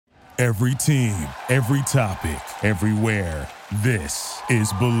Every team, every topic, everywhere. This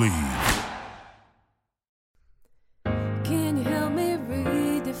is Believe. Can you help me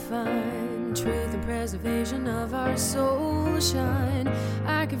redefine truth and preservation of our soul shine?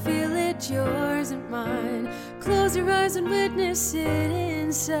 I can feel it, yours and mine. Close your eyes and witness it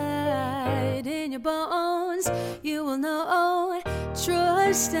inside. In your bones, you will know.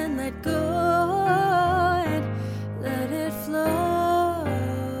 Trust and let go. And let it flow.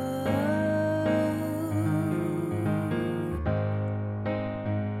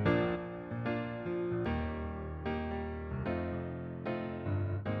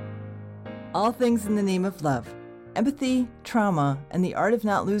 All Things in the Name of Love, Empathy, Trauma, and the Art of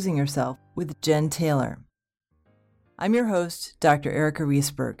Not Losing Yourself with Jenn Taylor. I'm your host, Dr. Erica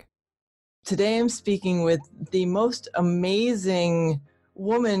Riesberg. Today I'm speaking with the most amazing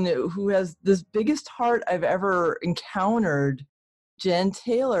woman who has this biggest heart I've ever encountered, Jenn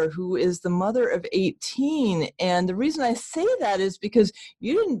Taylor, who is the mother of 18. And the reason I say that is because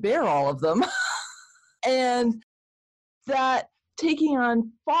you didn't bear all of them. And that taking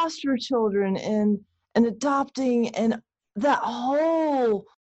on foster children and adopting and that whole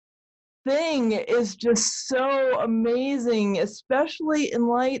thing is just so amazing, especially in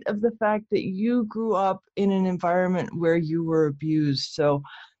light of the fact that you grew up in an environment where you were abused. So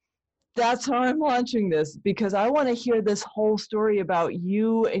that's how I'm launching this, because I want to hear this whole story about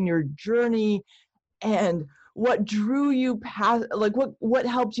you and your journey and what drew you past, like what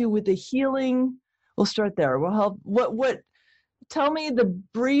helped you with the healing. We'll start there. Tell me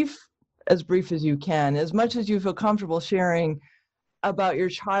as brief as you can, as much as you feel comfortable sharing about your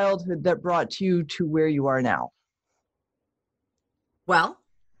childhood that brought you to where you are now. Well,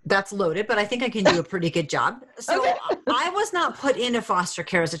 that's loaded, but I think I can do a pretty good job. So Okay. I was not put into foster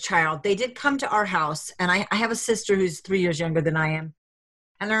care as a child. They did come to our house, and I have a sister who's 3 years younger than I am.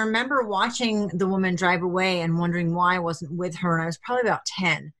 And I remember watching the woman drive away and wondering why I wasn't with her. And I was probably about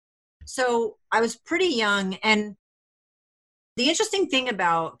 10. So I was pretty young. And the interesting thing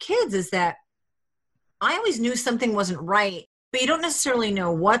about kids is that I always knew something wasn't right, but you don't necessarily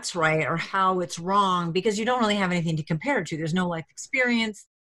know what's right or how it's wrong because you don't really have anything to compare it to. There's no life experience.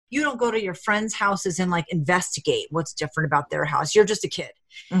 You don't go to your friends' houses and investigate what's different about their house. You're just a kid.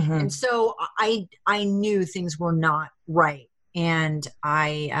 Mm-hmm. And so I knew things were not right. And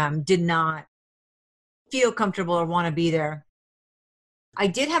I did not feel comfortable or want to be there. I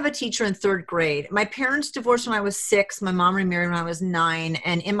did have a teacher in third grade. My parents divorced when I was 6. My mom remarried when I was 9.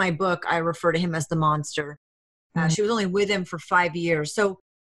 And in my book, I refer to him as the monster. She was only with him for 5 years.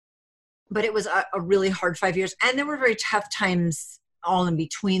 But it was a really hard 5 years. And there were very tough times all in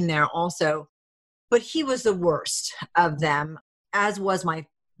between there also. But he was the worst of them, as was my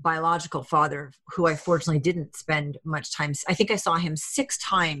biological father, who I fortunately didn't spend much time. I think I saw him 6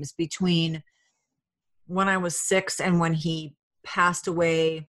 times between when I was 6 and when he passed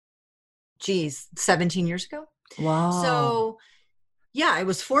away, 17 years ago. Wow. So yeah, I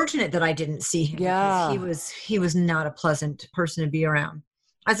was fortunate that I didn't see him because he was not a pleasant person to be around.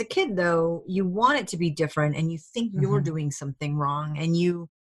 As a kid though, you want it to be different and you think you're doing something wrong and you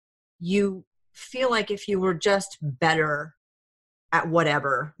feel like if you were just better at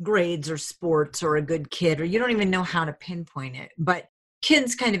whatever, grades or sports or a good kid, or you don't even know how to pinpoint it, but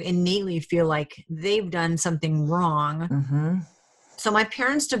kids kind of innately feel like they've done something wrong. Mm-hmm. So my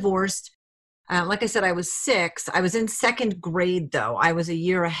parents divorced. Like I said, I was 6. I was in 2nd grade, though. I was a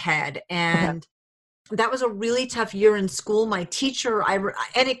year ahead. And that was a really tough year in school. My teacher, and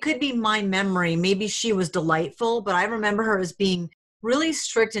it could be my memory. Maybe she was delightful, but I remember her as being really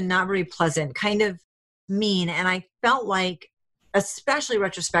strict and not very pleasant, kind of mean. And I felt like, especially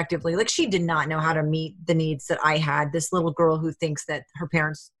retrospectively, like she did not know how to meet the needs that I had. This little girl who thinks that her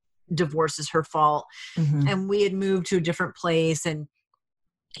parents' divorce is her fault. Mm-hmm. And we had moved to a different place. And,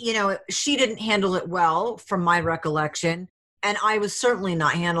 she didn't handle it well from my recollection. And I was certainly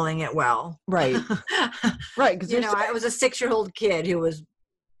not handling it well. Right. Right. Because I was a 6-year-old kid who was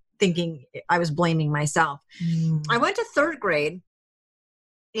thinking I was blaming myself. I went to 3rd grade.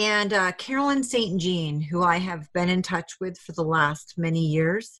 And Carolyn St. Jean, who I have been in touch with for the last many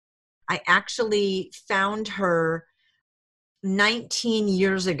years, I actually found her 19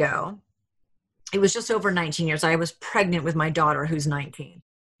 years ago. It was just over 19 years. I was pregnant with my daughter, who's 19.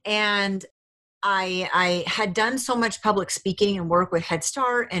 And I had done so much public speaking and work with Head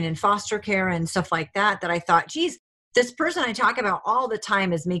Start and in foster care and stuff like that I thought, geez, this person I talk about all the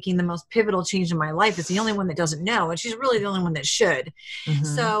time is making the most pivotal change in my life. It's the only one that doesn't know. And she's really the only one that should. Mm-hmm.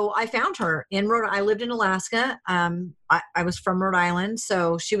 So I found her in I lived in Alaska. I was from Rhode Island.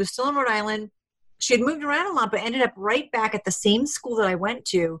 So she was still in Rhode Island. She had moved around a lot, but ended up right back at the same school that I went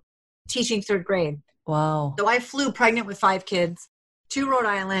to. teaching third grade. Wow. So I flew pregnant with 5 kids to Rhode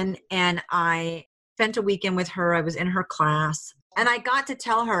Island, and I spent a weekend with her. I was in her class, and I got to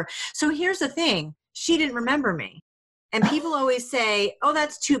tell her. So here's the thing. She didn't remember me. And people always say, oh,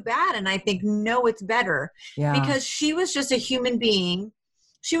 that's too bad. And I think, no, it's better. Yeah. Because she was just a human being.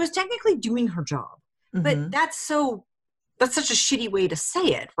 She was technically doing her job. But that's such a shitty way to say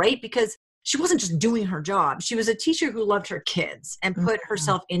it, right? Because she wasn't just doing her job. She was a teacher who loved her kids and put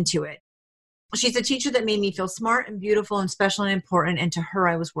herself into it. She's a teacher that made me feel smart and beautiful and special and important. And to her,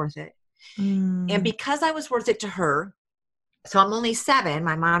 I was worth it. And because I was worth it to her, so I'm only 7.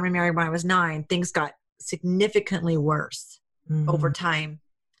 My mom remarried when I was 9. Things got significantly worse over time.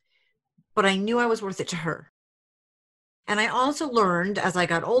 But I knew I was worth it to her. And I also learned as I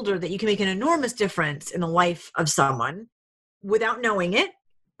got older that you can make an enormous difference in the life of someone without knowing it,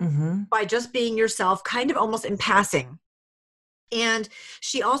 by just being yourself, kind of almost in passing. And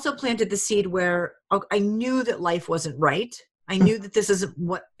she also planted the seed where I knew that life wasn't right. I knew that this isn't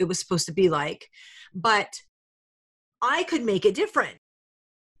what it was supposed to be like, but I could make it different.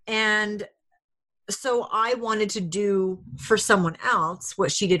 And so I wanted to do for someone else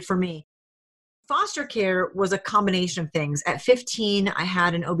what she did for me. Foster care was a combination of things. At 15, I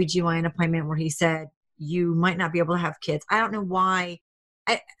had an OBGYN appointment where he said, you might not be able to have kids. I don't know why.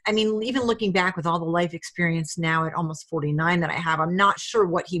 I mean, even looking back with all the life experience now at almost 49 that I have, I'm not sure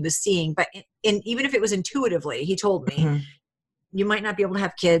what he was seeing, but even if it was intuitively, he told me, you might not be able to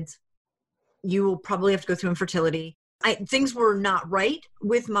have kids. You will probably have to go through infertility. Things were not right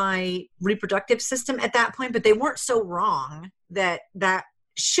with my reproductive system at that point, but they weren't so wrong that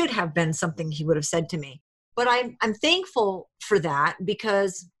should have been something he would have said to me. But I'm thankful for that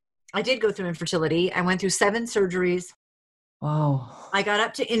because I did go through infertility. I went through 7 surgeries. Wow. I got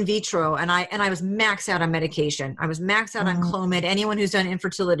up to in vitro and I was maxed out on medication. I was maxed out on Clomid. Anyone who's done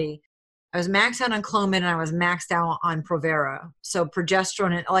infertility, I was maxed out on Clomid and I was maxed out on Provera. So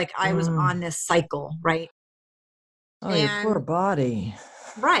progesterone, and I was on this cycle, right? Oh, your poor body.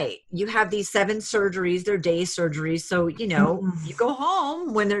 Right. You have these 7 surgeries, they're day surgeries. So, you go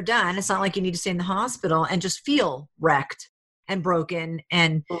home when they're done. It's not like you need to stay in the hospital and just feel wrecked and broken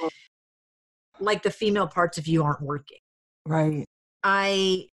and like the female parts of you aren't working. Right.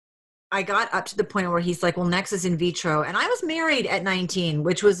 I got up to the point where he's like, well, next is in vitro. And I was married at 19,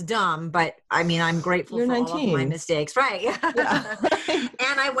 which was dumb, but I mean, I'm grateful for 19. All of my mistakes. Right. Yeah.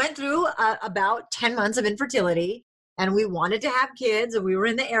 And I went through about 10 months of infertility. And we wanted to have kids, and we were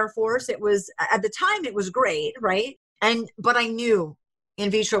in the Air Force. It was, at the time, it was great, right? But I knew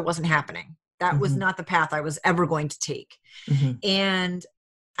in vitro wasn't happening. That was not the path I was ever going to take. And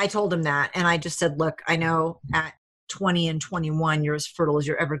I told him that. And I just said, look, I know at 20 and 21, you're as fertile as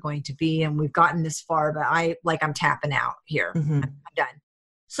you're ever going to be. And we've gotten this far, but I'm tapping out here. I'm done.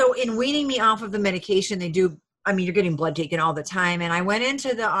 So in weaning me off of the medication, you're getting blood taken all the time. And I went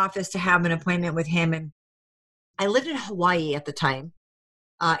into the office to have an appointment with him, and I lived in Hawaii at the time,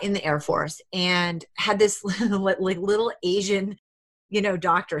 in the Air Force, and had this little Asian,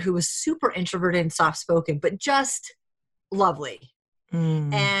 doctor who was super introverted and soft-spoken, but just lovely.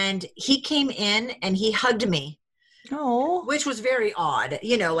 And he came in and he hugged me, which was very odd.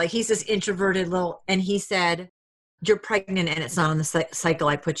 He's this introverted and he said, you're pregnant and it's not on the cycle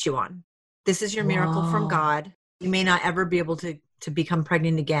I put you on. This is your miracle from God. You may not ever be able to become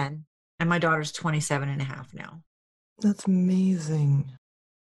pregnant again. And my daughter's 27 and a half now. That's amazing.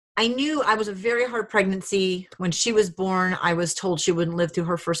 I knew I was a very hard pregnancy. When she was born, I was told she wouldn't live through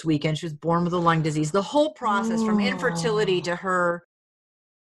her first weekend. She was born with a lung disease. The whole process from infertility to her,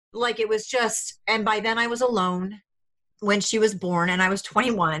 it was just, and by then I was alone when she was born, and I was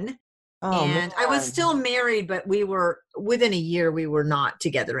 21. And I was still married, but we were, within a year, we were not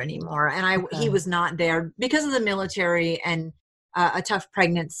together anymore. And he was not there because of the military and a tough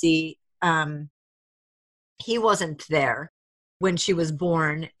pregnancy. He wasn't there when she was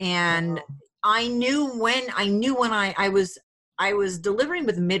born. And I knew when I was delivering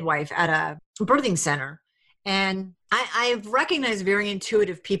with a midwife at a birthing center. And I've recognized very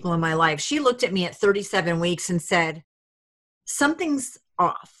intuitive people in my life. She looked at me at 37 weeks and said, something's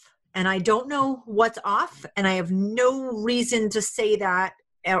off. And I don't know what's off. And I have no reason to say that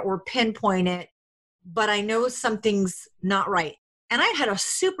or pinpoint it, but I know something's not right. And I had a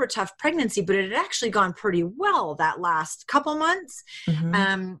super tough pregnancy, but it had actually gone pretty well that last couple months.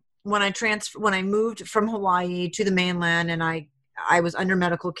 When I moved from Hawaii to the mainland, and I was under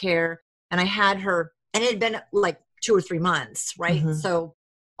medical care, and I had her, and it had been 2 or 3 months, right? So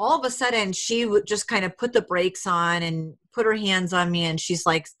all of a sudden she would just kind of put the brakes on and put her hands on me. And she's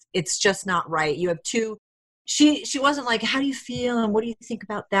like, it's just not right. You have 2 she wasn't like, how do you feel? And what do you think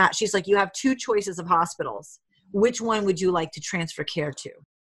about that? She's like, you have two choices of hospitals. Which one would you like to transfer care to?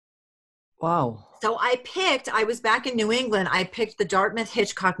 Wow. So I was back in New England. I picked the Dartmouth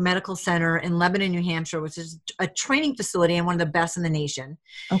Hitchcock Medical Center in Lebanon, New Hampshire, which is a training facility and one of the best in the nation.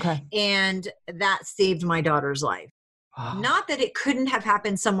 Okay. And that saved my daughter's life. Wow. Not that it couldn't have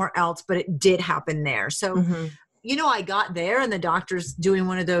happened somewhere else, but it did happen there. So, I got there and the doctor's doing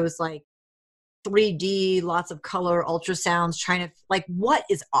one of those like 3D, lots of color ultrasounds, trying to like, what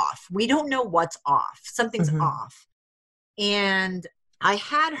is off? We don't know what's off. Something's off. And I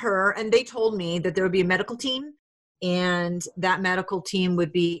had her, and they told me that there would be a medical team, and that medical team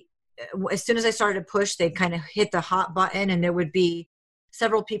would be, as soon as I started to push, they'd kind of hit the hot button, and there would be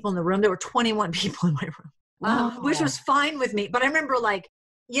several people in the room. There were 21 people in my room, which was fine with me. But I remember, like,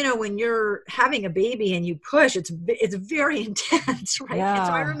 when you're having a baby and you push, it's very intense, right? Yeah. And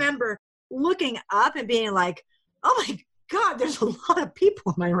so I remember looking up and being like, oh my God, there's a lot of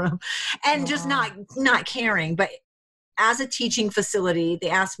people in my room, and just not caring. But as a teaching facility, they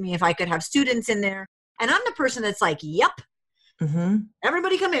asked me if I could have students in there. And I'm the person that's like, yep,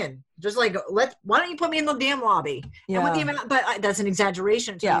 everybody come in. Just like, why don't you put me in the damn lobby? Yeah. But that's an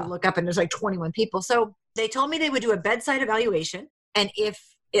exaggeration until you look up and there's like 21 people. So they told me they would do a bedside evaluation. And if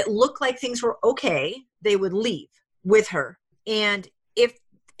it looked like things were okay, they would leave with her. And if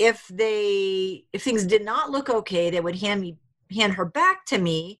things did not look okay, they would hand her back to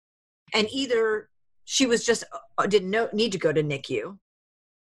me. And either she was just didn't need to go to NICU,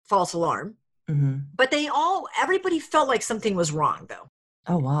 false alarm. But everybody felt like something was wrong though.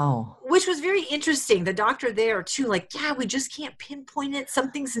 Oh, wow. Which was very interesting. The doctor there too, like, yeah, we just can't pinpoint it.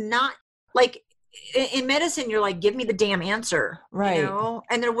 Something's not like in medicine. You're like, give me the damn answer. Right.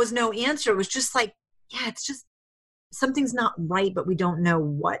 And there was no answer. It was just like, yeah, it's just something's not right, but we don't know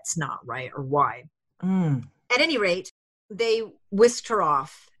what's not right or why. At any rate, they whisked her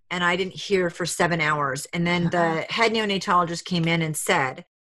off. And I didn't hear for 7 hours. And then the head neonatologist came in and said,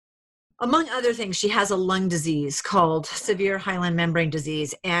 among other things, she has a lung disease called severe hyaline membrane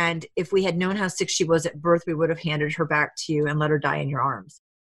disease. And if we had known how sick she was at birth, we would have handed her back to you and let her die in your arms.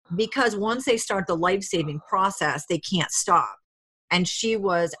 Because once they start the life-saving process, they can't stop. And she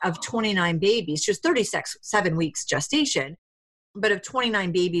was, of 29 babies, she was 37 weeks gestation, but of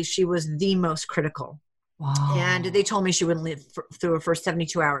 29 babies, she was the most critical. Wow. And they told me she wouldn't live through her first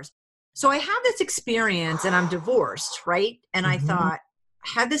 72 hours. So I have this experience and I'm divorced, right? And I thought,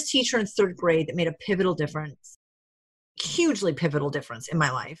 I had this teacher in third grade that made a pivotal difference, hugely pivotal difference in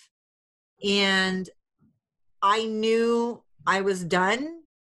my life. And I knew I was done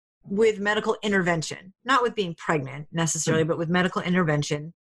with medical intervention, not with being pregnant necessarily, but with medical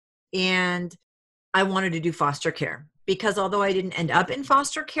intervention. And I wanted to do foster care because although I didn't end up in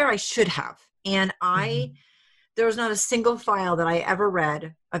foster care, I should have. And there was not a single file that I ever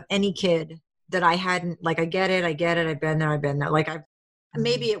read of any kid that I hadn't, like, I get it. I've been there. Like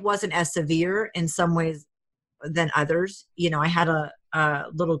maybe it wasn't as severe in some ways than others. I had a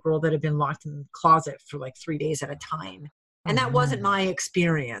little girl that had been locked in the closet for like 3 days at a time. And that wasn't my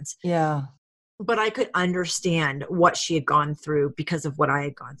experience. Yeah. But I could understand what she had gone through because of what I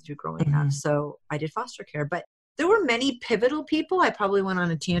had gone through growing up. So I did foster care, but there were many pivotal people. I probably went on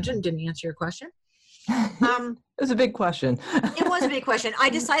a tangent and didn't answer your question. It was a big question. It was a big question. I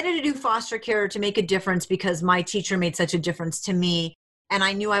decided to do foster care to make a difference because my teacher made such a difference to me. And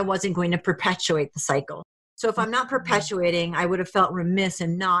I knew I wasn't going to perpetuate the cycle. So if I'm not perpetuating, I would have felt remiss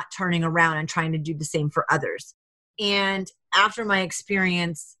in not turning around and trying to do the same for others. And after my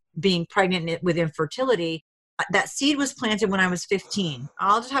experience being pregnant with infertility, that seed was planted when I was 15.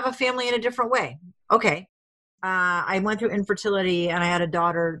 I'll just have a family in a different way. Okay. I went through infertility and I had a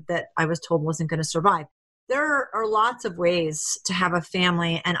daughter that I was told wasn't going to survive. There are lots of ways to have a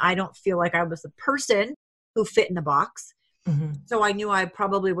family, and I don't feel like I was the person who fit in the box. So I knew I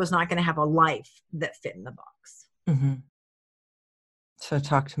probably was not going to have a life that fit in the box. So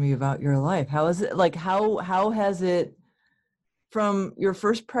talk to me about your life. How is it, like, how has it, from your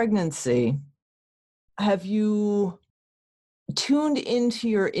first pregnancy, have you tuned into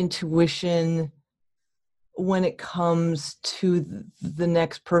your intuition when it comes to the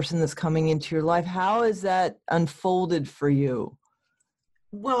next person that's coming into your life? How has that unfolded for you?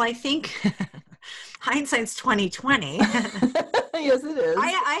 Well, I think hindsight's 2020. Yes, it is.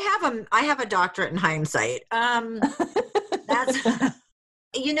 I have a doctorate in hindsight. That's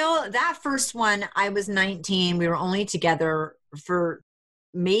that first one, I was 19. We were only together for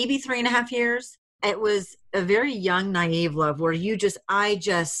maybe 3.5 years. It was a very young, naive love where I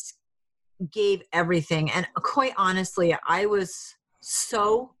just gave everything. And quite honestly, I was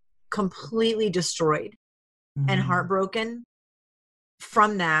so completely destroyed and heartbroken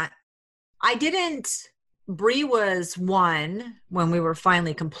from that. Bree was 1 when we were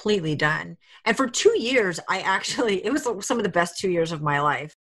finally completely done. And for 2 years, it was some of the best 2 years of my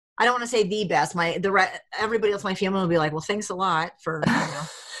life. I don't want to say the best. Everybody else in my family will be like, well, thanks a lot for,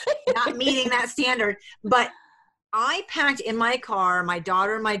 not meeting that standard. But I packed in my car, my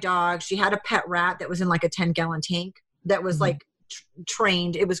daughter and my dog. She had a pet rat that was in like a 10-gallon tank that was like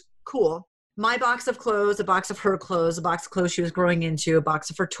trained. It was cool. My box of clothes, a box of her clothes, a box of clothes she was growing into, a box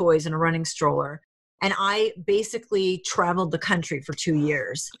of her toys, and a running stroller. And I basically traveled the country for 2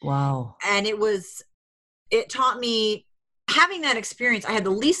 years. Wow. And it taught me, having that experience, I had the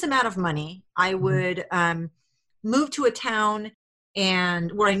least amount of money. I would move to a town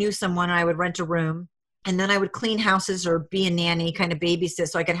and where I knew someone, and I would rent a room. And then I would clean houses or be a nanny, kind of babysit,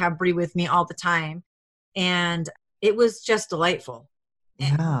 so I could have Bree with me all the time. And it was just delightful.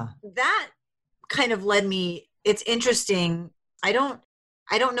 Yeah. And that kind of led me, it's interesting. I don't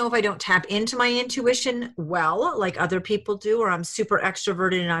know if I don't tap into my intuition well, like other people do, or I'm super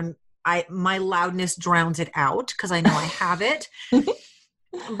extroverted and my loudness drowns it out because I know I have it.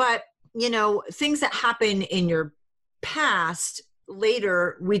 But, things that happen in your past,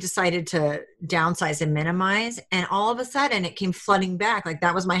 later we decided to downsize and minimize. And all of a sudden it came flooding back. Like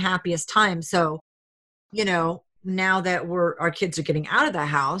that was my happiest time. So, now that our kids are getting out of the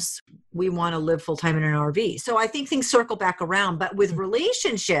house, we want to live full time in an RV. So I think things circle back around. But with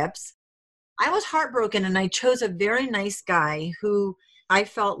relationships, I was heartbroken and I chose a very nice guy who I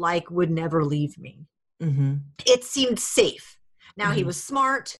felt like would never leave me. Mm-hmm. It seemed safe. Now he was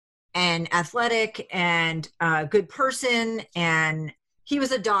smart and athletic and a good person, and he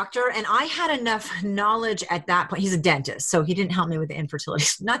was a doctor, and I had enough knowledge at that point. He's a dentist, so he didn't help me with the infertility.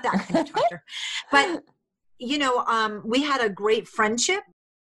 Not that kind of doctor. But we had a great friendship,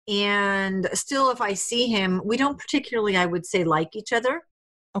 and still, if I see him, we don't particularly, I would say, like each other.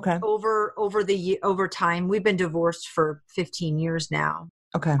 Okay. Over time, we've been divorced for 15 years now.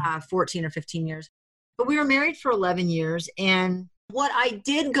 Okay. 14 or 15 years, but we were married for 11 years. And what I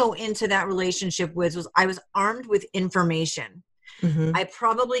did go into that relationship with was I was armed with information. Mm-hmm. I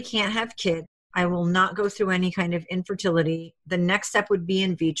probably can't have kids. I will not go through any kind of infertility. The next step would be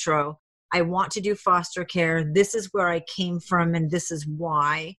in vitro. I want to do foster care. This is where I came from, and this is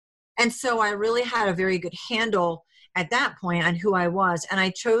why. And so I really had a very good handle at that point on who I was. And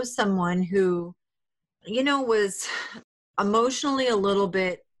I chose someone who, was emotionally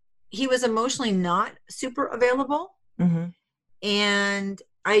he was emotionally not super available. Mm-hmm. And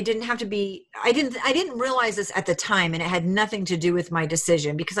I didn't realize this at the time, and it had nothing to do with my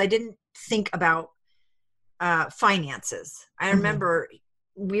decision because I didn't think about finances. I remember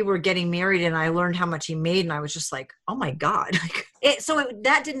we were getting married and I learned how much he made, and I was just like, oh my God.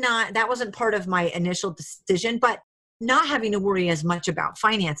 That wasn't part of my initial decision, but not having to worry as much about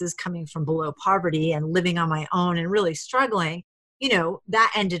finances, coming from below poverty and living on my own and really struggling,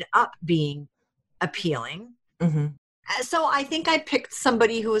 that ended up being appealing. Mm-hmm. So I think I picked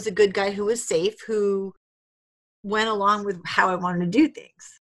somebody who was a good guy, who was safe, who went along with how I wanted to do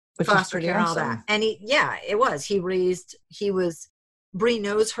things. Which foster care and all that. And it was. Bree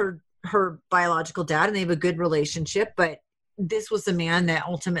knows her biological dad, and they have a good relationship, but this was the man that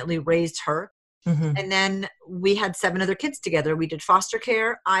ultimately raised her. Mm-hmm. And then we had 7 other kids together. We did foster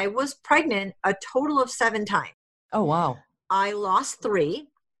care. I was pregnant a total of 7 times. Oh, wow. I lost 3.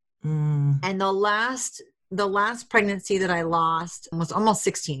 And the last pregnancy that I lost was almost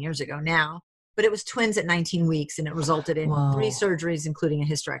 16 years ago now, but it was twins at 19 weeks, and it resulted in 3 surgeries, including a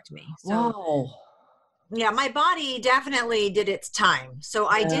hysterectomy. So, yeah, my body definitely did its time. So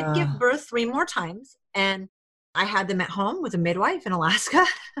I did give birth 3 more times, and I had them at home with a midwife in Alaska.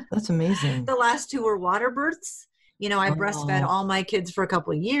 That's amazing. The last 2 were water births. I breastfed all my kids for a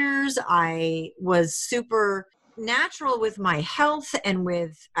couple of years. I was super natural with my health, and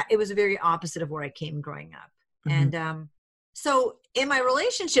it was very opposite of where I came growing up. Mm-hmm. And so in my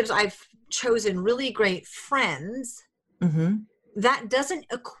relationships, I've chosen really great friends. Mm-hmm. That doesn't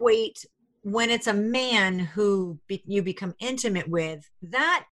equate when it's a man who you become intimate with.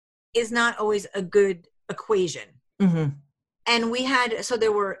 That is not always a good equation. Mm-hmm. And so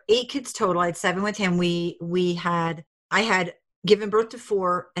there were 8 kids total. I had 7 with him. I had given birth to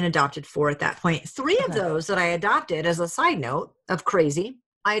 4 and adopted 4 at that point. 3 of those that I adopted, as a side note of crazy,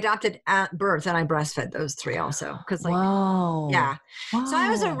 I adopted at birth, and I breastfed those 3 also. Cause yeah. Wow. So I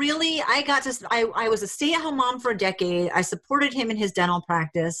was I was a stay-at-home mom for a decade. I supported him in his dental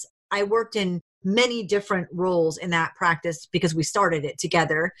practice. I worked in many different roles in that practice because we started it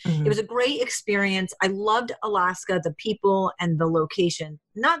together. It was a great experience. I loved Alaska, the people and the location,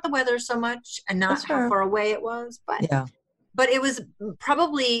 not the weather so much and not how far away it was, but it was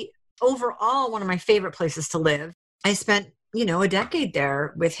probably overall one of my favorite places to live. I spent, a decade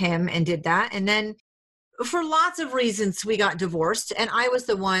there with him and did that. And then for lots of reasons, we got divorced. And I'm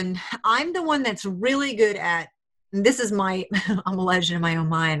the one that's really good at, this is I'm a legend in my own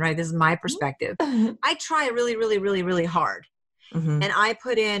mind, right? This is my perspective. I try really, really, really, really hard. And I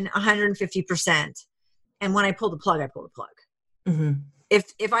put in 150%. And when I pull the plug, I pull the plug.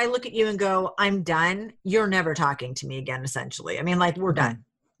 If I look at you and go, I'm done, you're never talking to me again, essentially. I mean, like, we're done.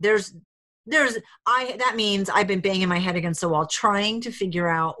 That means I've been banging my head against the wall, trying to figure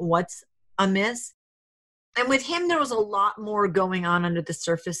out what's amiss. And with him, there was a lot more going on under the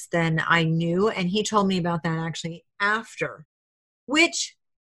surface than I knew. And he told me about that actually after, which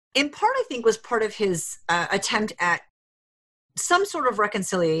in part, I think was part of his attempt at some sort of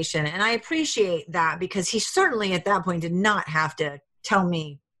reconciliation. And I appreciate that because he certainly at that point did not have to tell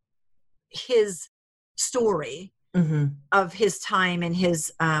me his story of his time and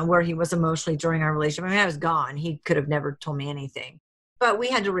his where he was emotionally during our relationship. I mean, I was gone. He could have never told me anything, but we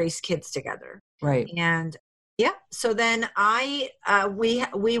had to raise kids together. Right. And so then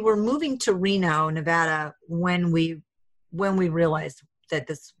we were moving to Reno, Nevada when we realized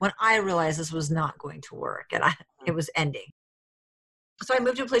when I realized this was not going to work and it was ending. So I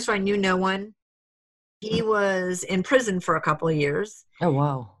moved to a place where I knew no one. He was in prison for a couple of years. Oh,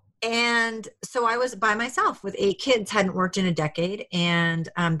 wow. And so I was by myself with 8 kids, hadn't worked in a decade, and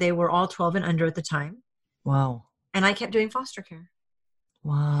they were all 12 and under at the time. Wow. And I kept doing foster care.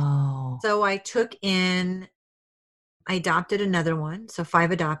 Wow. So I adopted another one. So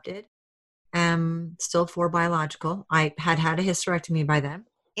 5 adopted, still 4 biological. I had a hysterectomy by then.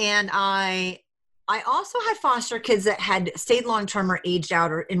 And I also had foster kids that had stayed long-term or aged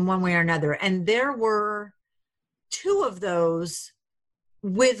out or in one way or another. And there were 2 of those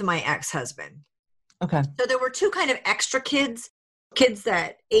with my ex-husband. Okay. So there were 2 kind of extra kids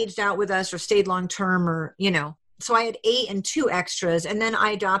that aged out with us or stayed long-term or, so I had 8 and 2 extras. And then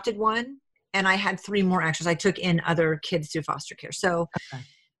I adopted one and I had 3 more extras. I took in other kids to foster care. So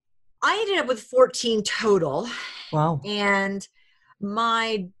I ended up with 14 total. Wow. And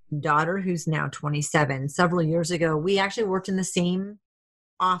my daughter, who's now 27, several years ago, we actually worked in the same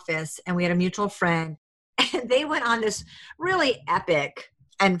office and we had a mutual friend. And they went on this really epic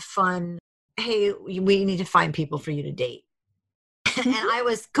and fun, hey, we need to find people for you to date. And I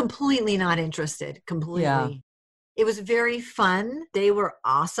was completely not interested, completely. Yeah. It was very fun. They were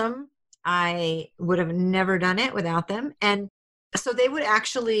awesome. I would have never done it without them. And so they would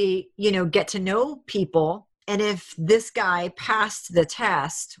actually, get to know people. And if this guy passed the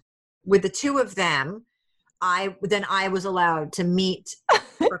test with the 2 of them, then I was allowed to meet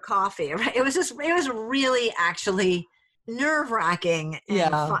for coffee. Right? It was really actually nerve-wracking.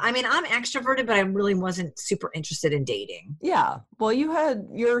 And fun. I mean, I'm extroverted, but I really wasn't super interested in dating. Yeah. Well,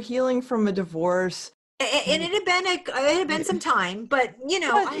 you're healing from a divorce. And it had been some time, but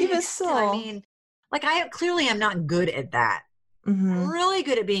even so, I mean, like I clearly am not good at that. I'm really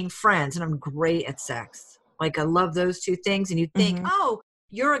good at being friends and I'm great at sex. Like I love those 2 things. And you think, oh,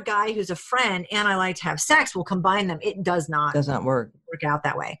 you're a guy who's a friend and I like to have sex. We'll combine them. It does not work out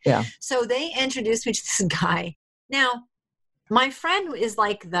that way. Yeah. So they introduced me to this guy. Now, my friend is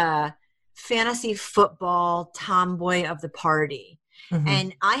like the fantasy football tomboy of the party.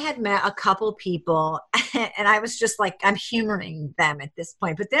 And I had met a couple people and I was just like, I'm humoring them at this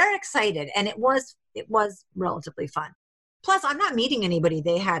point, but they're excited. And it was relatively fun. Plus I'm not meeting anybody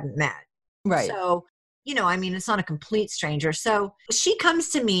they hadn't met. Right. So, I mean, it's not a complete stranger. So she comes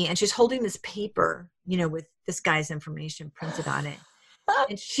to me and she's holding this paper, with this guy's information printed on it.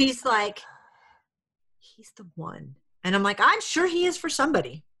 And she's like, he's the one. And I'm like, I'm sure he is for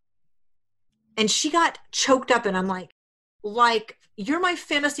somebody. And she got choked up and I'm like, you're my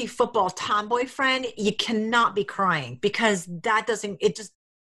fantasy football tomboy friend. You cannot be crying because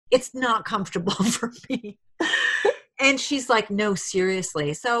it's not comfortable for me. And she's like, no,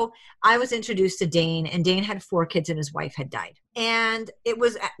 seriously. So I was introduced to Dane and Dane had 4 kids and his wife had died. And it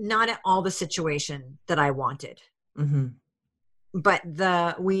was not at all the situation that I wanted. But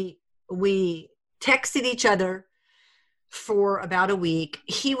we texted each other for about a week.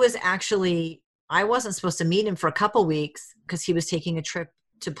 I wasn't supposed to meet him for a couple weeks because he was taking a trip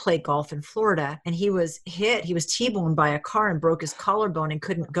to play golf in Florida and he was T-boned by a car and broke his collarbone and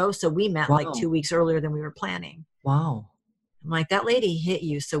couldn't go. So we met like 2 weeks earlier than we were planning. Wow. I'm like, that lady hit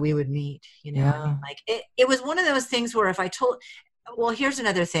you so we would meet, Yeah. I mean, like it was one of those things where if I told, well, here's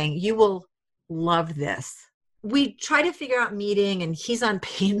another thing, you will love this. We try to figure out meeting, and he's on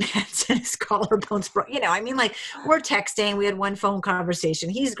pain meds and his collarbone's broke. Like we're texting. We had one phone conversation.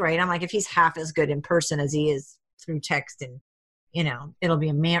 He's great. I'm like, if he's half as good in person as he is through text, and it'll be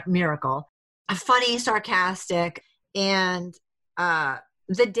a miracle. Funny, sarcastic. And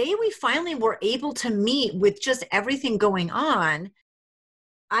the day we finally were able to meet with just everything going on,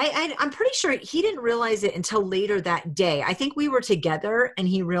 I'm pretty sure he didn't realize it until later that day. I think we were together and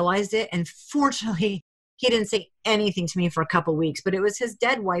he realized it. And fortunately, he didn't say anything to me for a couple of weeks, but it was his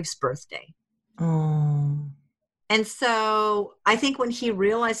dead wife's birthday. Oh. And so I think when he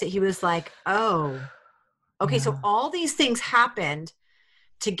realized it, he was like, oh, okay, so all these things happened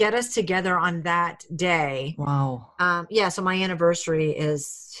to get us together on that day. Wow. So my anniversary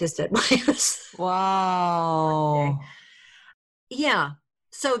is his dead wife's. Wow. Yeah.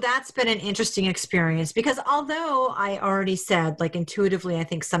 So that's been an interesting experience, because although I already said, like, intuitively, I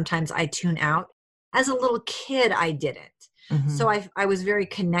think sometimes I tune out, as a little kid, I didn't. Mm-hmm. So I was very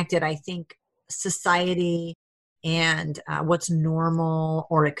connected. I think society and what's normal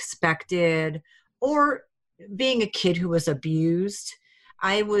or expected, or being a kid who was abused,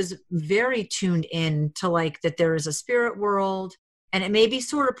 I was very tuned in to, like, that there is a spirit world, and it may be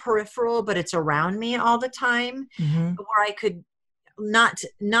sort of peripheral, but it's around me all the time, where I could not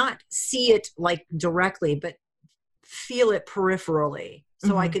see it like directly, but feel it peripherally.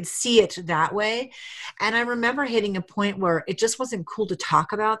 So I could see it that way. And I remember hitting a point where it just wasn't cool to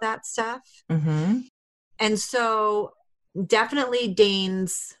talk about that stuff. And so definitely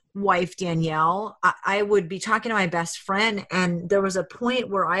Dane's wife, Danielle, I would be talking to my best friend. And there was a point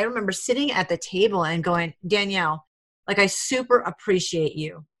where I remember sitting at the table and going, Danielle, like, I super appreciate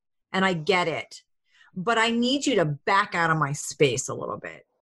you and I get it, but I need you to back out of my space a little bit,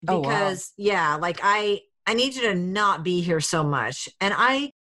 because I need you to not be here so much. And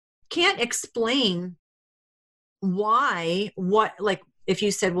I can't explain if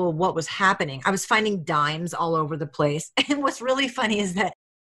you said, well, what was happening? I was finding dimes all over the place. And what's really funny is that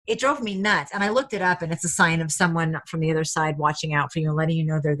it drove me nuts. And I looked it up, and it's a sign of someone from the other side watching out for you and letting you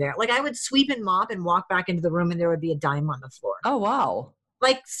know they're there. Like, I would sweep and mop and walk back into the room, and there would be a dime on the floor. Oh, wow.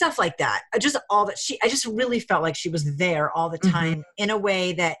 Like, stuff like that. Just all that I just really felt like she was there all the time, in a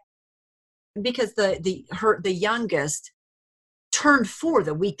way that, because the youngest turned 4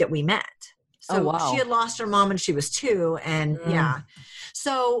 the week that we met. So she had lost her mom when she was 2. And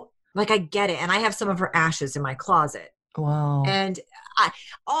so, like, I get it. And I have some of her ashes in my closet. Wow. And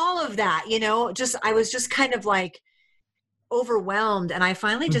all of that, I was just kind of like overwhelmed. And I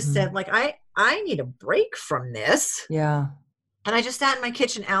finally just said, like, I need a break from this. Yeah. And I just sat in my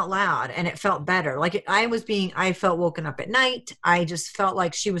kitchen out loud, and it felt better. Like, I felt woken up at night. I just felt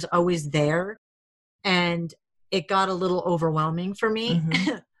like she was always there, and it got a little overwhelming for me.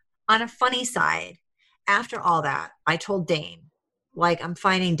 On a funny side, after all that, I told Dane, like, I'm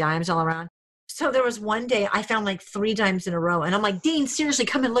finding dimes all around. So there was one day I found like 3 dimes in a row, and I'm like, Dean, seriously,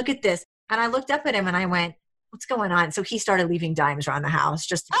 come and look at this. And I looked up at him and I went, what's going on? So he started leaving dimes around the house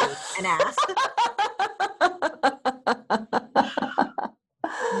just to be an ass.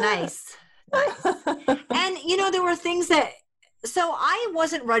 Nice. And, there were things so I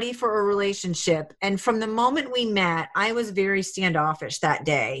wasn't ready for a relationship. And from the moment we met, I was very standoffish that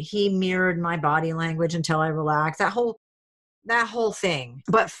day. He mirrored my body language until I relaxed, that whole thing.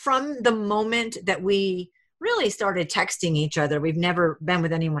 But from the moment that we really started texting each other, we've never been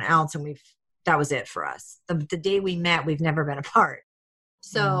with anyone else. And that was it for us. The day we met, we've never been apart.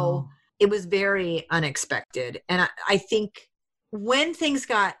 So it was very unexpected. And I think when things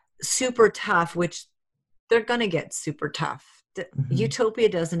got super tough, which they're going to get super tough, utopia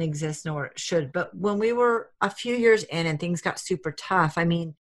doesn't exist, nor it should. But when we were a few years in and things got super tough, I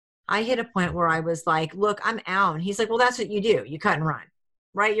mean, I hit a point where I was like, look, I'm out. And he's like, well, that's what you do. You cut and run,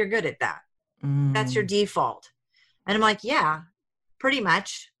 right? You're good at that. That's your default. And I'm like, yeah, pretty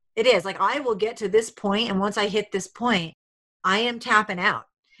much it is. Like, I will get to this point, and once I hit this point, I am tapping out.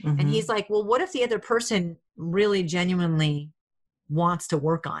 And he's like, well, what if the other person really genuinely wants to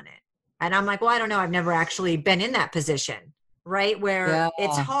work on it? And I'm like, well, I don't know. I've never actually been in that position, right? Where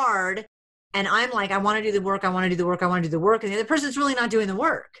it's hard. And I'm like, I want to do the work. I want to do the work. I want to do the work. And the other person's really not doing the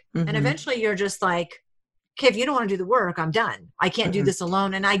work. And eventually you're just like, okay, if you don't want to do the work, I'm done. I can't do this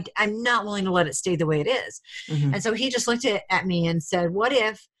alone. And I'm not willing to let it stay the way it is. And so he just looked at me and said, what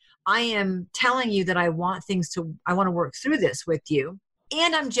if I am telling you that I want to work through this with you,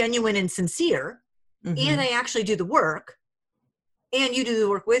 and I'm genuine and sincere, and I actually do the work, and you do the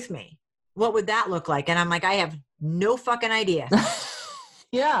work with me? What would that look like? And I'm like, I have no fucking idea.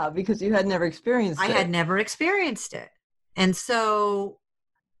 Yeah, because you had never experienced it. I had never experienced it. And so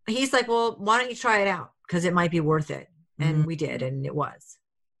he's like, well, why don't you try it out? Because it might be worth it. And we did, and it was.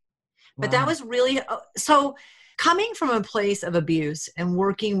 But that was really, so coming from a place of abuse and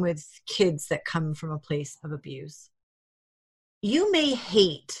working with kids that come from a place of abuse, you may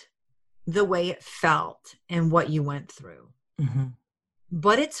hate the way it felt and what you went through,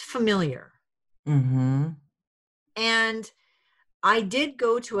 but it's familiar. And I did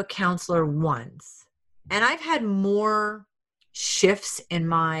go to a counselor once, and I've had more shifts in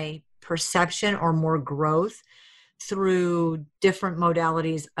my perception or more growth through different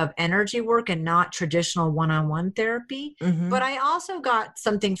modalities of energy work and not traditional one-on-one therapy. But I also got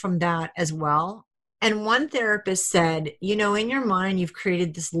something from that as well. And one therapist said, you know, in your mind, you've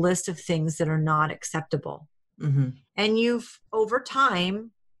created this list of things that are not acceptable. And you've, over time,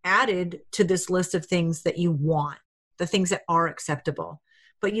 added to this list of things that you want, the things that are acceptable,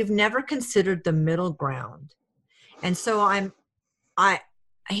 but you've never considered the middle ground. And so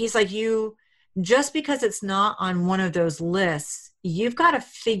he's like, just because it's not on one of those lists, you've got to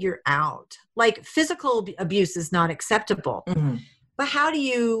figure out, like, physical abuse is not acceptable, but how do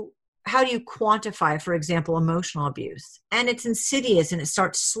you quantify, for example, emotional abuse? And it's insidious and it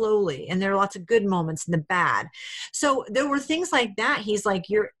starts slowly, and there are lots of good moments and the bad. So there were things like that. He's like,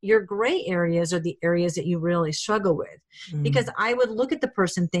 your gray areas are the areas that you really struggle with, because I would look at the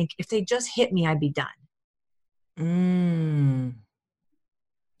person, think, if they just hit me, I'd be done.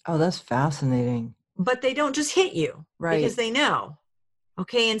 Oh, that's fascinating. But they don't just hit you, right? Because they know.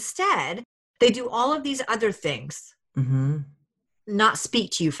 Okay. Instead, they do all of these other things, not speak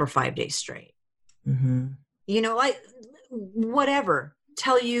to you for 5 days straight. You know, like, whatever,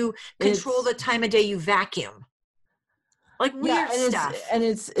 tell you, control the time of day you vacuum, like weird stuff.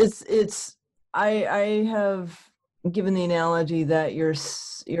 I have given the analogy that you're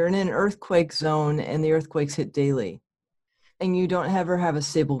in an earthquake zone and the earthquakes hit daily, and you don't ever have a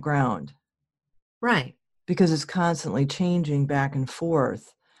stable ground. Right. Because it's constantly changing back and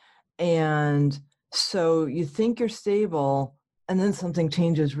forth. And so you think you're stable, and then something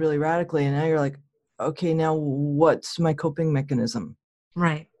changes really radically. And now you're like, okay, now what's my coping mechanism?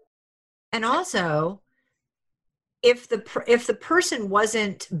 Right. And also, if the person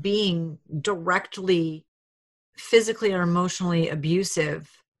wasn't being directly physically or emotionally abusive,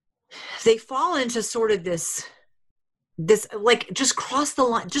 they fall into sort of this like, just cross the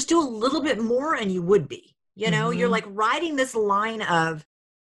line, just do a little bit more and you would be, you know, you're like riding this line of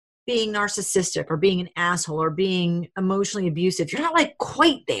being narcissistic or being an asshole or being emotionally abusive. You're not like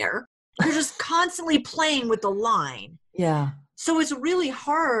quite there. You're just constantly playing with the line. Yeah. So it's really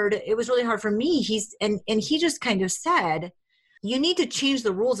hard. It was really hard for me. And he just kind of said, you need to change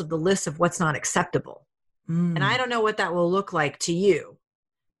the rules of the list of what's not acceptable. And I don't know what that will look like to you.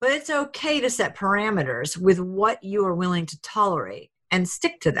 But it's okay to set parameters with what you are willing to tolerate and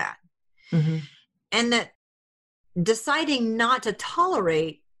stick to that. And that deciding not to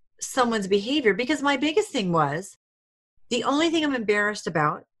tolerate someone's behavior, because my biggest thing was, the only thing I'm embarrassed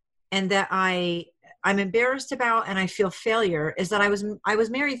about, and that I'm embarrassed about and I feel failure, is that I was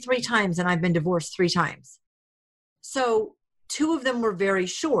married 3 times and I've been divorced 3 times. So 2 of them were very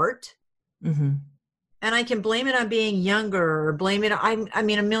short. And I can blame it on being younger, or blame it, I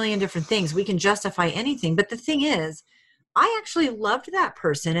mean, a million different things. We can justify anything. But the thing is, I actually loved that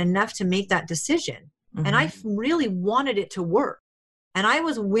person enough to make that decision. And I really wanted it to work. And I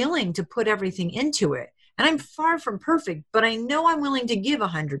was willing to put everything into it. And I'm far from perfect, but I know I'm willing to give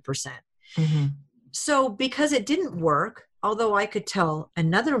 100%. So because it didn't work, although I could tell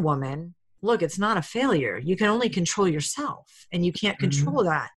another woman, look, it's not a failure. You can only control yourself, and you can't control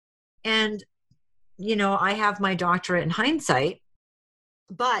that. And you know, I have my doctorate in hindsight,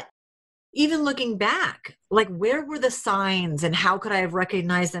 but even looking back, like, where were the signs and how could I have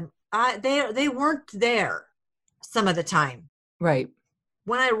recognized them? They weren't there some of the time. Right.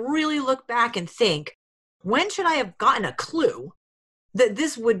 When I really look back and think, when should I have gotten a clue that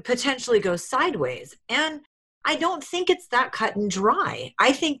this would potentially go sideways? And I don't think it's that cut and dry.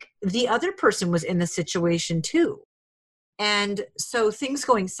 I think the other person was in the situation too. And so things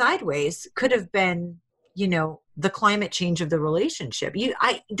going sideways could have been, you know, the climate change of the relationship.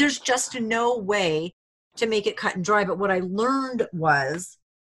 There's just no way to make it cut and dry. But what I learned was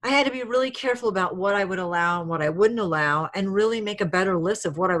I had to be really careful about what I would allow and what I wouldn't allow, and really make a better list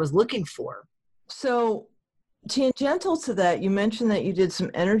of what I was looking for. So tangential to that, you mentioned that you did some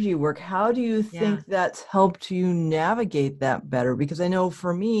energy work. How do you think that's helped you navigate that better? Because I know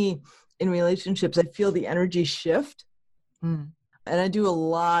for me in relationships, I feel the energy shift. And I do a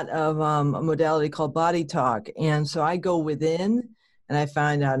lot of a modality called body talk. And so I go within and I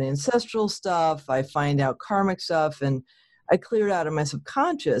find out ancestral stuff. I find out karmic stuff. And I cleared out of my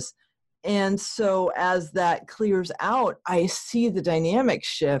subconscious. And so as that clears out, I see the dynamic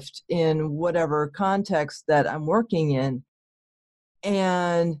shift in whatever context that I'm working in.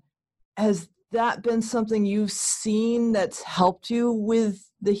 And has that been something you've seen that's helped you with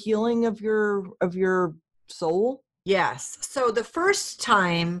the healing of your soul? Yes. So the first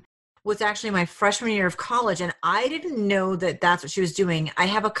time was actually my freshman year of college, and I didn't know that that's what she was doing. I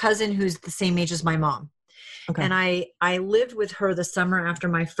have a cousin who's the same age as my mom. Okay. And I lived with her the summer after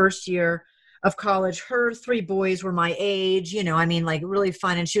my first year of college. Her 3 boys were my age, I mean, like really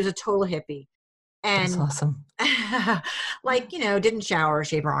fun. And she was a total hippie. That's And awesome. didn't shower,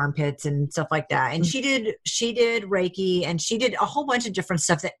 shave her armpits and stuff like that. And she did Reiki, and she did a whole bunch of different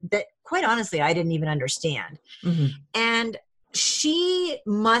stuff that quite honestly, I didn't even understand. Mm-hmm. And she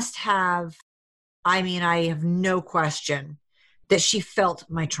must have, I have no question that she felt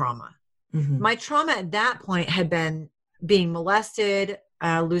my trauma. Mm-hmm. My trauma at that point had been being molested,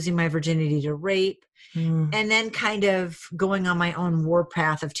 losing my virginity to rape, and then kind of going on my own war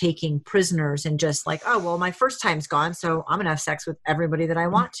path of taking prisoners and just like, oh, well, my first time's gone, so I'm going to have sex with everybody that I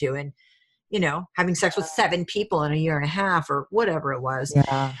want to. And, having sex with 7 people in a year and a half or whatever it was.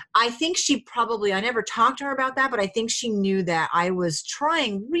 Yeah. I think I never talked to her about that, but I think she knew that I was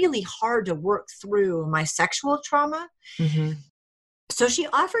trying really hard to work through my sexual trauma. Mm-hmm. So she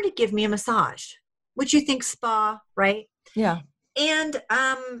offered to give me a massage, which you think spa, right? Yeah. And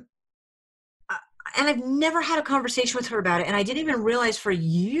I've never had a conversation with her about it. And I didn't even realize for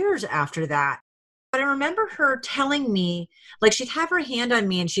years after that. But I remember her telling me, like, she'd have her hand on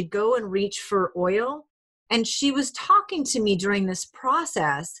me and she'd go and reach for oil. And she was talking to me during this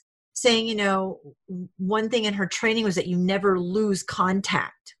process saying, one thing in her training was that you never lose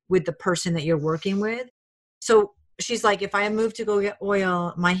contact with the person that you're working with. So she's like, if I move to go get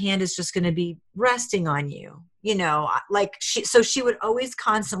oil, my hand is just going to be resting on you, so she would always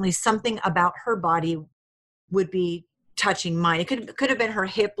constantly, something about her body would be touching mine. It could have been her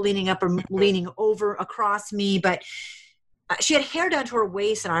hip leaning up or leaning over across me, but she had hair down to her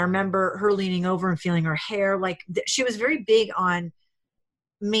waist. And I remember her leaning over and feeling her hair. She was very big on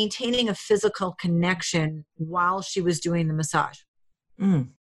maintaining a physical connection while she was doing the massage. Mm.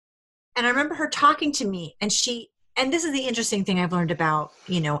 And I remember her talking to me, and this is the interesting thing I've learned about,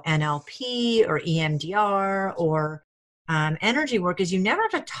 NLP or EMDR or energy work, is you never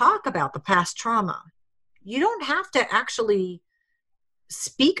have to talk about the past trauma. You don't have to actually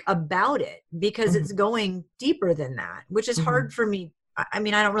speak about it because it's going deeper than that, which is hard for me. I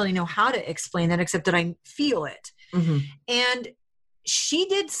don't really know how to explain that except that I feel it. Mm-hmm. And she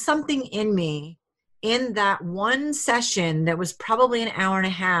did something in me in that one session that was probably an hour and a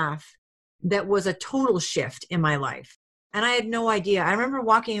half that was a total shift in my life. And I had no idea. I remember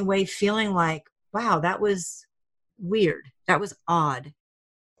walking away feeling like, wow, that was weird. That was odd.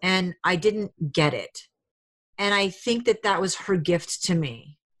 And I didn't get it. And I think that was her gift to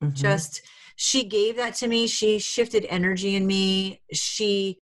me. Mm-hmm. She gave that to me. She shifted energy in me.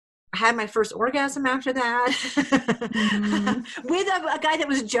 She had my first orgasm after that mm-hmm. with a guy that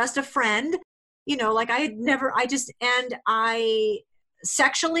was just a friend,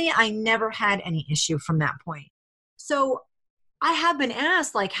 sexually, I never had any issue from that point. So I have been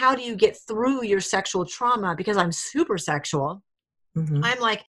asked, like, how do you get through your sexual trauma? Because I'm super sexual. Mm-hmm. I'm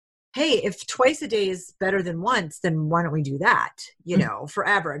like, hey, if twice a day is better than once, then why don't we do that,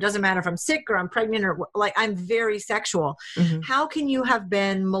 forever? It doesn't matter if I'm sick or I'm pregnant or I'm very sexual. Mm-hmm. How can you have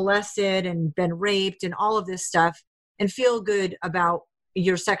been molested and been raped and all of this stuff and feel good about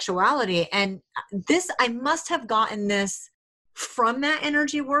your sexuality? And I must have gotten this from that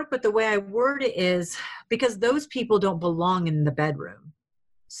energy work, but the way I word it is because those people don't belong in the bedroom.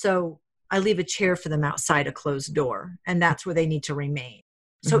 So I leave a chair for them outside a closed door, and that's where they need to remain.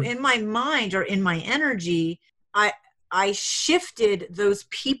 So in my mind or in my energy, I shifted those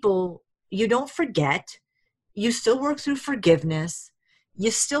people. You don't forget. You still work through forgiveness.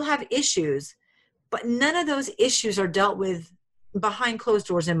 You still have issues, but none of those issues are dealt with behind closed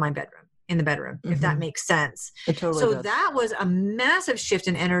doors in the bedroom, if that makes sense. It totally does. That was a massive shift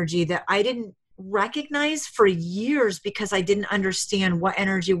in energy that I didn't recognize for years because I didn't understand what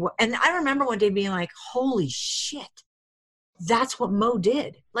energy was. And I remember one day being like, holy shit. That's what Mo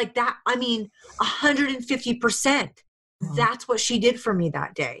did. Like that, 150%. That's what she did for me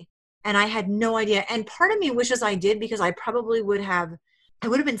that day. And I had no idea. And part of me wishes I did because I probably would have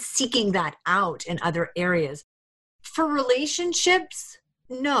been seeking that out in other areas. For relationships,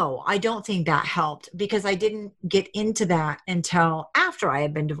 no, I don't think that helped because I didn't get into that until after I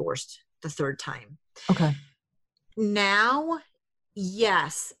had been divorced the 3rd time. Okay. Now,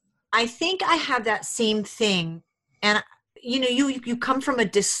 yes, I think I have that same thing. And you come from a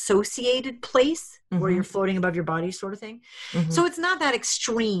dissociated place where Mhm. you're floating above your body sort of thing. Mhm. So it's not that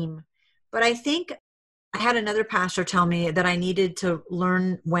extreme, but I think I had another pastor tell me that I needed to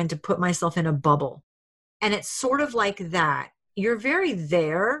learn when to put myself in a bubble. And it's sort of like that. You're very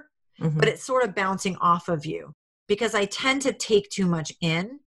there, but Mhm. it's sort of bouncing off of you because I tend to take too much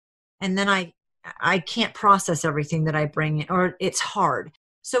in, and then I can't process everything that I bring in, or it's hard.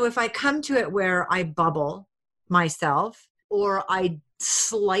 So if I come to it where I bubble myself or I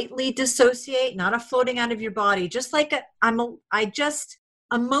slightly dissociate, not a floating out of your body, just like I just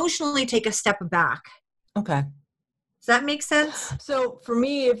emotionally take a step back. Okay. Does that make sense? So for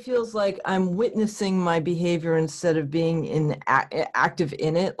me, it feels like I'm witnessing my behavior instead of being active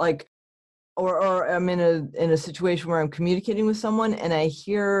in it. Like, or I'm in a situation where I'm communicating with someone and I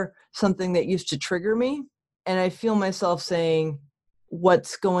hear something that used to trigger me, and I feel myself saying,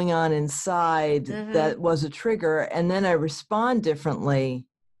 "What's going on inside Mm-hmm. that was a trigger?" And then I respond differently,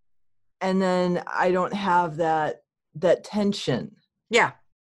 and then I don't have that tension. Yeah.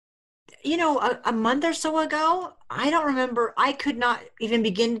 A month or so ago, I don't remember. I could not even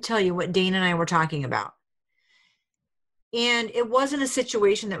begin to tell you what Dane and I were talking about. And it wasn't a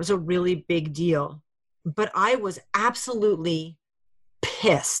situation that was a really big deal, but I was absolutely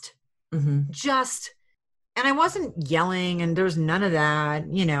pissed. Mm-hmm. And I wasn't yelling and there's none of that,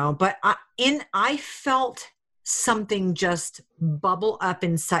 but I felt something just bubble up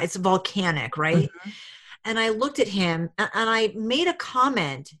inside. It's volcanic, right? Mm-hmm. And I looked at him and I made a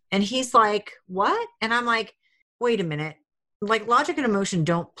comment and he's like, "What?" And I'm like, "Wait a minute. Like logic and emotion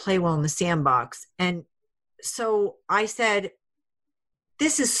don't play well in the sandbox." And so I said,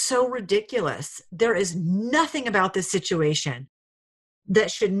 "This is so ridiculous. There is nothing about this situation that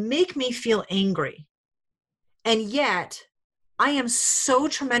should make me feel angry. And yet I am so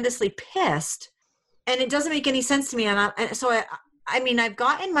tremendously pissed and it doesn't make any sense to me." I mean, I've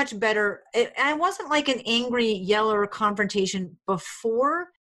gotten much better. I wasn't like an angry yeller confrontation before,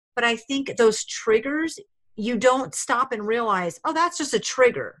 but I think those triggers, you don't stop and realize, oh, that's just a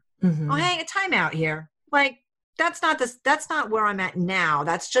trigger. Oh, Mm-hmm. hang a time out here. Like that's not where I'm at now.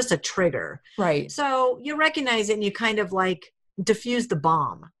 That's just a trigger. Right. So you recognize it and you kind of like diffuse the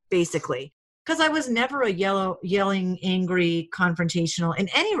bomb, basically. Because I was never a yelling, angry, confrontational in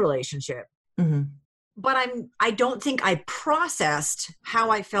any relationship. Mm-hmm. But I don't think I processed how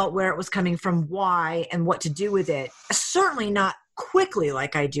I felt, where it was coming from, why, and what to do with it. Certainly not quickly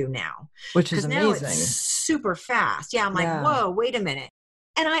like I do now. Which is Because now it's amazing. super fast. Yeah, I'm like, Yeah. whoa, wait a minute.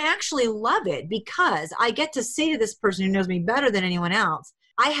 And I actually love it because I get to say to this person who knows me better than anyone else,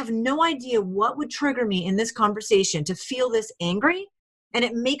 I have no idea what would trigger me in this conversation to feel this angry. And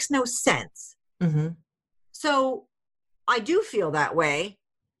it makes no sense. Mm-hmm. So I do feel that way,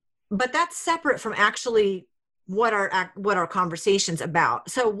 but that's separate from actually what our conversation's about.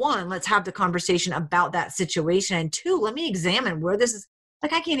 So one, let's have the conversation about that situation. And two, let me examine where this is.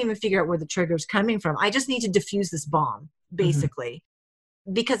 Like, I can't even figure out where the trigger's coming from. I just need to diffuse this bomb, basically,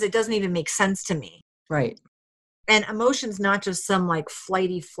 because it doesn't even make sense to me. Right. And emotion's not just some like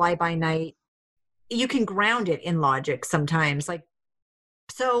flighty fly by night. You can ground it in logic sometimes. Like,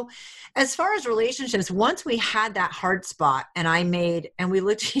 so as far as relationships, once we had that hard spot and we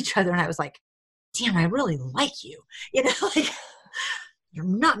looked at each other and I was like, damn, I really like you. Like, you're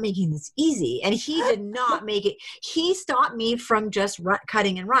not making this easy. And he did not make it. He stopped me from just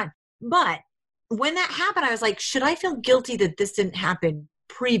cutting and run. But when that happened, I was like, should I feel guilty that this didn't happen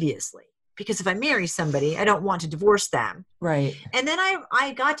previously? Because if I marry somebody, I don't want to divorce them. Right. And then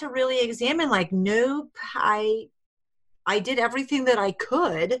I got to really examine, like, nope, I did everything that I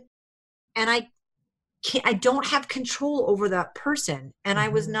could, and I don't have control over that person. And I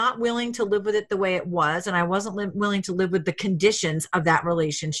was not willing to live with it the way it was. And I wasn't willing to live with the conditions of that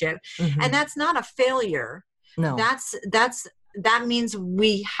relationship. Mm-hmm. And that's not a failure. No. That means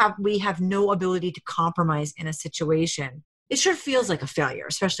we have no ability to compromise in a situation. It sure feels like a failure,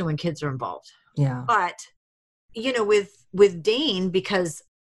 especially when kids are involved. Yeah. But, with Dane, because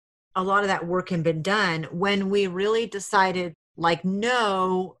a lot of that work had been done, when we really decided, like,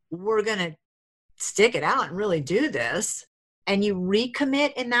 no, we're going to stick it out and really do this, and you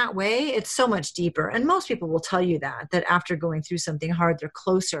recommit in that way, it's so much deeper. And most people will tell you that after going through something hard, they're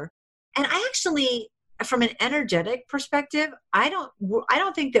closer. And I actually, from an energetic perspective, I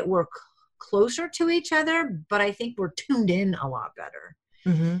don't think that we're closer to each other, but I think we're tuned in a lot better.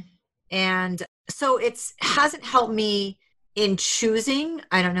 Mm-hmm. And so it hasn't helped me in choosing.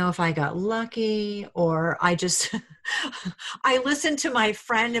 I don't know if I got lucky or I just, I listened to my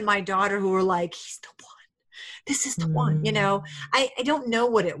friend and my daughter who were like, he's the one. This is the one, I don't know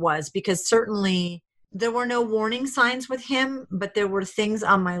what it was, because certainly there were no warning signs with him, but there were things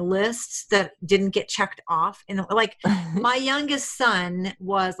on my list that didn't get checked off. And like my youngest son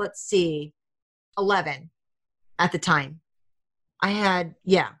was, let's see, 11 at the time.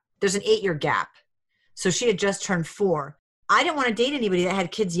 There's an 8-year gap. So she had just turned 4. I didn't want to date anybody that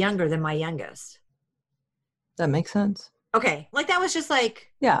had kids younger than my youngest. That makes sense. Okay. Like that was just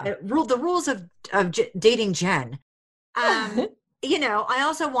like Yeah. the rules of dating Jen. I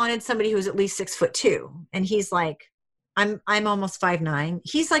also wanted somebody who was at least 6'2", and he's like, I'm almost 5'9".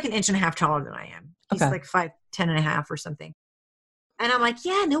 He's like an inch and a half taller than I am. He's like 5'10" and a half or something. And I'm like,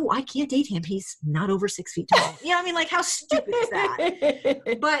 yeah, no, I can't date him. He's not over 6 feet tall. You know, I mean, like, how stupid is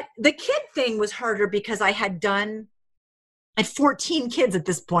that? But the kid thing was harder because I had 14 kids at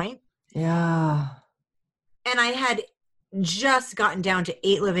this point. Yeah. And I had just gotten down to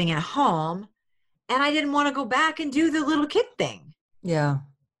 8 living at home. And I didn't want to go back and do the little kid thing. Yeah.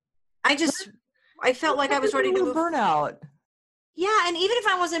 I felt like I was ready to move. Burnout. Yeah. And even if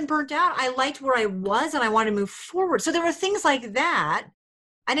I wasn't burnt out, I liked where I was and I wanted to move forward. So there were things like that.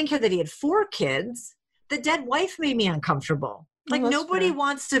 I didn't care that he had 4 kids. The dead wife made me uncomfortable. Like nobody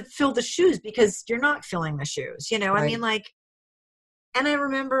wants to fill the shoes because you're not filling the shoes. You know, right. I mean, like, and I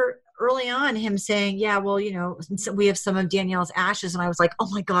remember early on him saying, yeah, well, we have some of Danielle's ashes. And I was like, oh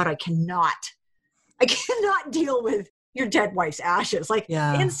my God, I cannot deal with your dead wife's ashes, like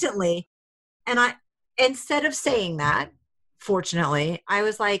instantly. And instead of saying that, fortunately, I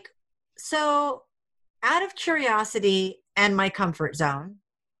was like, so out of curiosity and my comfort zone,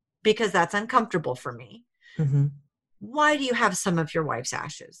 because that's uncomfortable for me, why do you have some of your wife's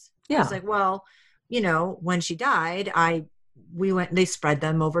ashes? Yeah. I was like, well, when she died, they spread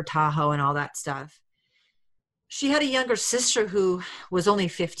them over Tahoe and all that stuff. She had a younger sister who was only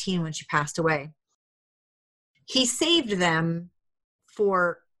 15 when she passed away. He saved them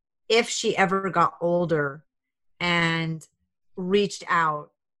for if she ever got older and reached out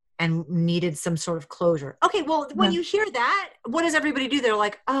and needed some sort of closure. Okay, well, when you hear that, what does everybody do? They're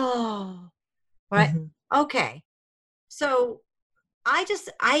like, oh, right? Okay. So I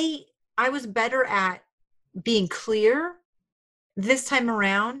was better at being clear this time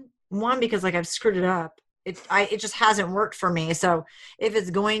around. One, because like I've screwed it up. It just hasn't worked for me. So if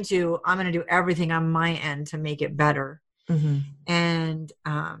it's going to, I'm going to do everything on my end to make it better and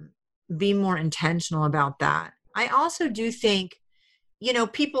be more intentional about that. I also do think,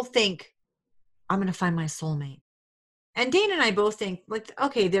 people think I'm going to find my soulmate. And Dana and I both think like,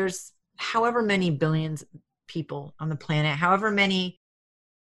 okay, there's however many billions of people on the planet, however many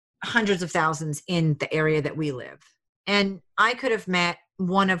hundreds of thousands in the area that we live. And I could have met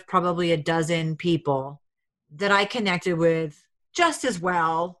one of probably a dozen people that I connected with just as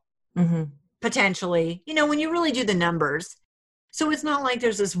well, potentially, when you really do the numbers. So it's not like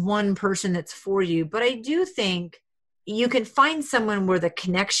there's this one person that's for you, but I do think you can find someone where the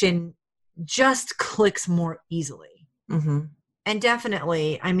connection just clicks more easily. And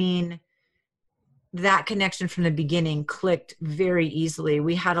definitely, I mean, that connection from the beginning clicked very easily.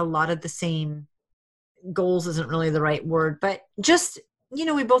 We had a lot of the same goals, isn't really the right word, but just,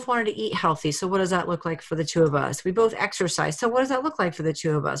 we both wanted to eat healthy. So what does that look like for the two of us? We both exercise. So what does that look like for the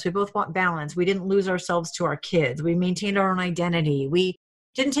two of us? We both want balance. We didn't lose ourselves to our kids. We maintained our own identity. We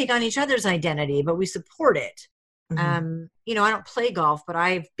didn't take on each other's identity, but we support it. I don't play golf, but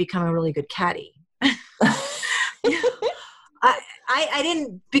I've become a really good caddy. I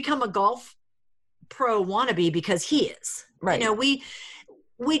didn't become a golf pro wannabe because he is. Right.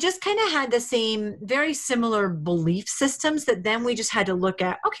 We just kind of had the same, very similar belief systems that then we just had to look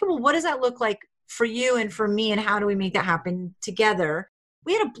at, okay, well, what does that look like for you and for me? And how do we make that happen together?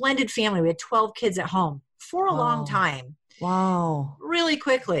 We had a blended family. We had 12 kids at home for a long time. Wow. Really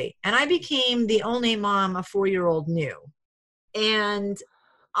quickly. And I became the only mom a 4-year-old knew. And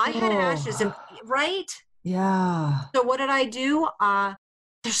I had ashes, right? Yeah. So what did I do?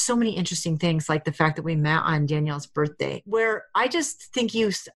 There's so many interesting things, like the fact that we met on Danielle's birthday, where I just think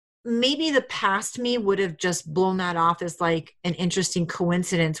maybe the past me would have just blown that off as like an interesting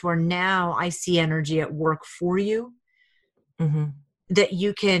coincidence, where now I see energy at work for you that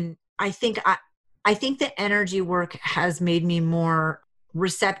you can, I think the energy work has made me more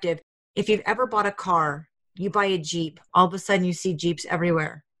receptive. If you've ever bought a car, you buy a Jeep, all of a sudden you see Jeeps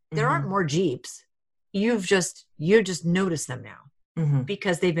everywhere. There aren't more Jeeps. You just notice them now.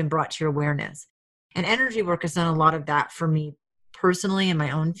 Because they've been brought to your awareness. And energy work has done a lot of that for me personally in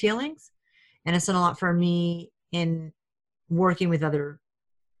my own feelings. And it's done a lot for me in working with other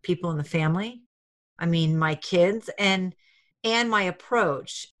people in the family. I mean, my kids and my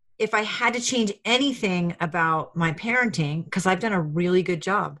approach. If I had to change anything about my parenting, because I've done a really good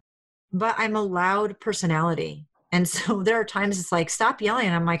job, but I'm a loud personality. And so there are times it's like, stop yelling.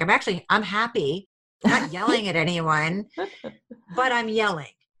 And I'm like, I'm happy. I'm not yelling at anyone, but I'm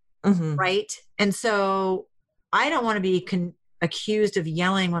yelling. Mm-hmm. Right. And so I don't want to be accused of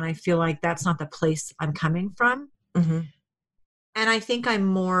yelling when I feel like that's not the place I'm coming from. Mm-hmm. And I think I'm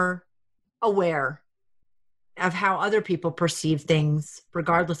more aware of how other people perceive things,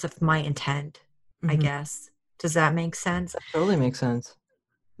 regardless of my intent, I guess. Does that make sense? That totally makes sense.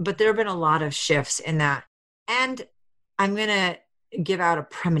 But there have been a lot of shifts in that. And I'm going to give out a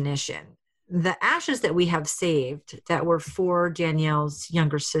premonition. The ashes that we have saved that were for Danielle's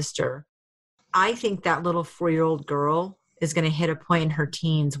younger sister, I think that little 4-year-old girl is going to hit a point in her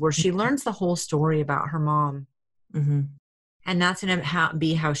teens where she learns the whole story about her mom. Mm-hmm. And that's going to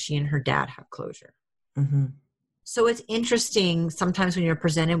be how she and her dad have closure. Mm-hmm. So it's interesting sometimes when you're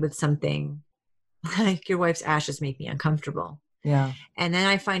presented with something like your wife's ashes make me uncomfortable. Yeah. And then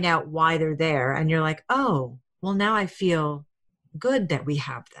I find out why they're there. And you're like, oh, well, now I feel good that we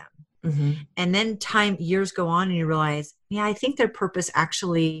have them. Mm-hmm. And then years go on and you realize, yeah, I think their purpose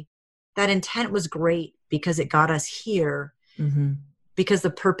actually, that intent was great because it got us here. Mm-hmm. Because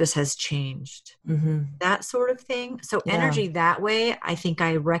the purpose has changed, that sort of thing. So energy that way, I think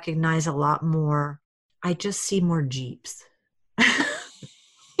I recognize a lot more. I just see more Jeeps.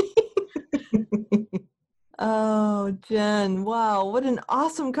 Oh, Jenn, wow, what an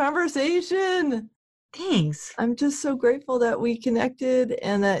awesome conversation. Thanks. I'm just so grateful that we connected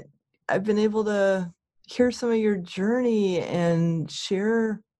and that I've been able to hear some of your journey and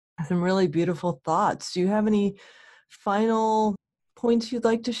share some really beautiful thoughts. Do you have any final points you'd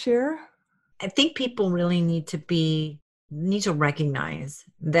like to share? I think people really need to recognize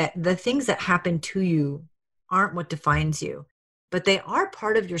that the things that happen to you aren't what defines you, but they are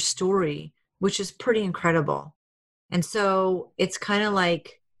part of your story, which is pretty incredible. And so it's kind of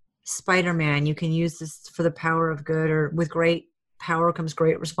like Spider-Man. You can use this for the power of good, or with great power comes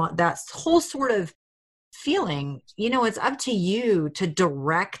great response. That whole sort of feeling, it's up to you to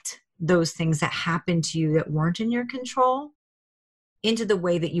direct those things that happen to you that weren't in your control into the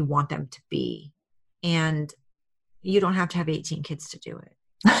way that you want them to be. And you don't have to have 18 kids to do it.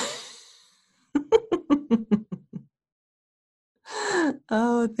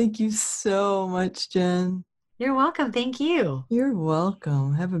 Oh, thank you so much, Jenn. You're welcome. Thank you. You're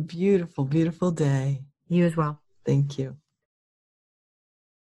welcome. Have a beautiful, beautiful day. You as well. Thank you.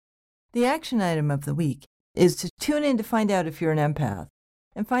 The action item of the week is to tune in to find out if you're an empath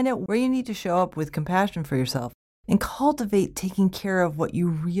and find out where you need to show up with compassion for yourself and cultivate taking care of what you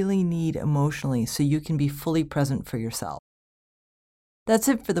really need emotionally so you can be fully present for yourself. That's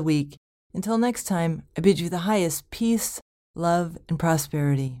it for the week. Until next time, I bid you the highest peace, love, and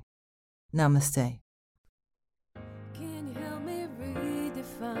prosperity. Namaste. Can you help me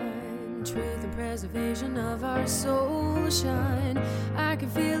redefine truth and preservation of our soul shine? I can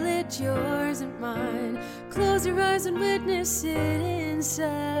feel it, yours and mine. Close your eyes and witness it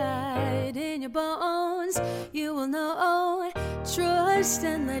inside. In your bones, you will know. Trust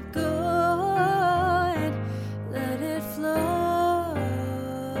and let go. And let it flow.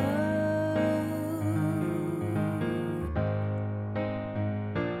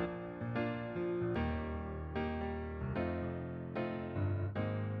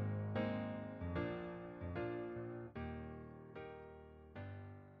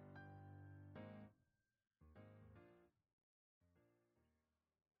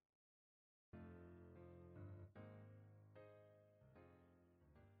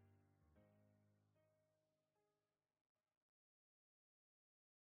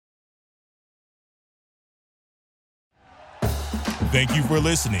 Thank you for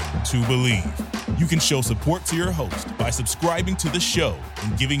listening to Believe. You can show support to your host by subscribing to the show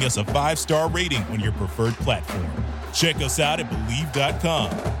and giving us a 5-star rating on your preferred platform. Check us out at Believe.com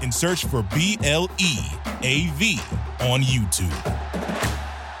and search for BLEAV on YouTube.